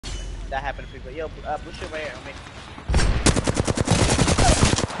that happened to people. Yo, blue shit right here on me.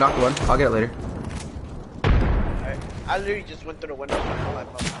 Knocked one. I'll get it later. Alright. I literally just went through the window and like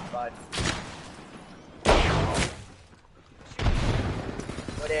outside.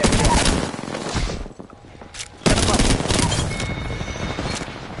 Go there, Shut him up.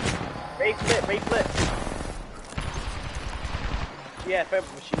 Wraith flip. Yeah, fair,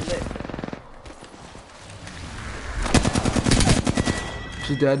 but she lit.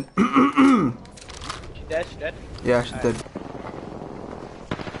 She's dead. She dead? Yeah, she's dead.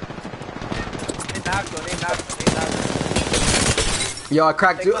 They knocked her. Yo, I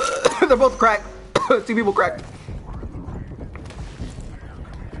cracked two. They're both cracked. Two people cracked.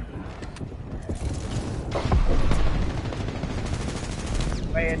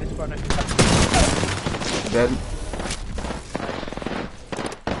 Right in this corner. Dead.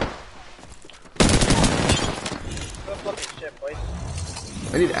 Good fucking shit, boys.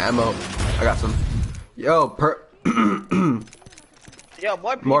 I need ammo. I got some. Yo, Yo,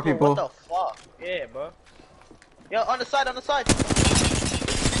 more people. What the fuck? Yeah, bro. Yo, on the side.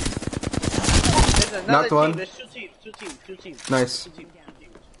 There's another Knocked team. one. There's two teams. Nice. Two teams.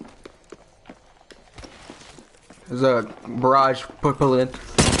 There's a barrage. Pull in.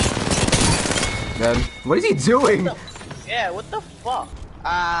 Dead. What is he doing? Yeah, what the fuck?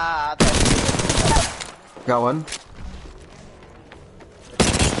 Got one.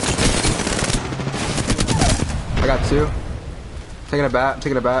 I got two. Taking a bat.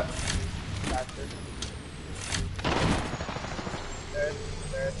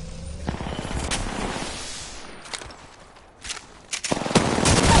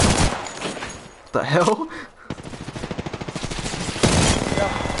 The hell?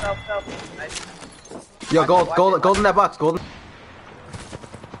 Help. Nice. Yo, gold in that box. Gold.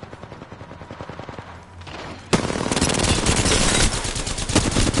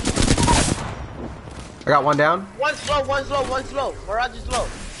 I got one down. One's slow. Mirage is low.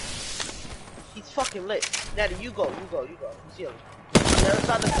 He's fucking lit. Natty, you go. You see him. On the other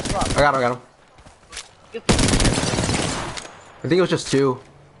side of the block. I got him. Good. I think it was just two.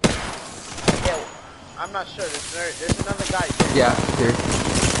 Yeah, I'm not sure. There's another guy here. Yeah, here.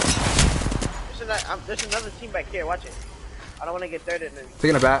 There's another team back here. Watch it. I don't want to get third in there.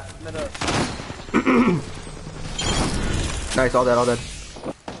 Taking a bat. Nice, all dead.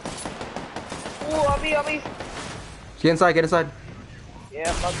 Ooh, on me. Get inside.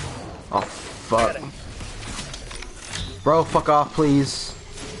 Yeah, fuck. Oh, fuck. Bro, fuck off, please.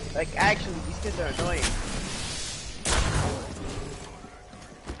 Like, actually, these kids are annoying.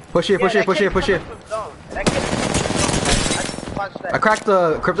 Push here. That kid I cracked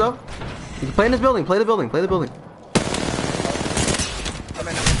the crypto. You can play in this building. Play the building. I'm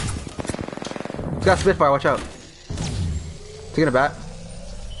in. He's got Spitfire, watch out. Taking a bat.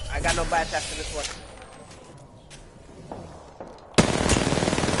 I got no bats after this one.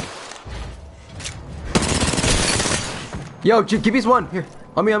 Yo, give me one. Here.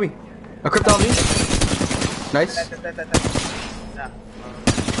 On me. A crypto on me. Nice. Nah.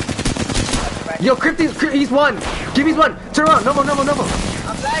 Yo, he's one. Give me one. Turn around. No more.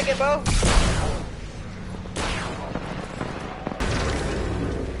 I'm lagging, bro.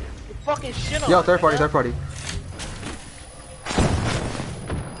 You fucking shit on Yo, us, third party.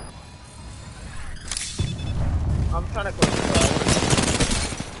 I'm trying to close this.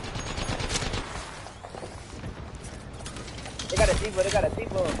 They got a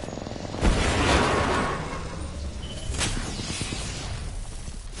depot.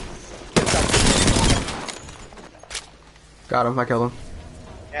 Got him. I killed him.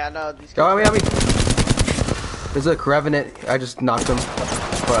 Yeah, I know. These Go on me. There's a Revenant. I just knocked him.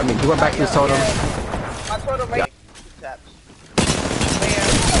 But I mean, he went back to his totem. My totem right. Yeah.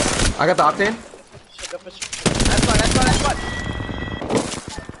 I got the Octane. That's one.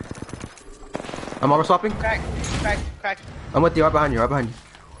 I'm armor swapping. Crack. I'm with you. Right behind you.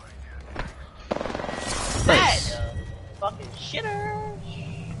 Nice. Fucking shitter.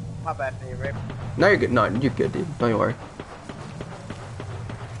 My bad, favorite. No, you're good. No, you're good, dude. Don't you worry.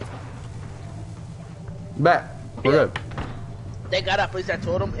 Bet. We're good. They got up, at least I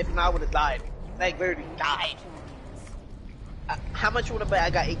told them. If not, I would have died. Like, literally died. How much would I bet? I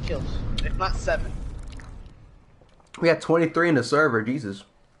got 8 kills. If not 7. We had 23 in the server. Jesus.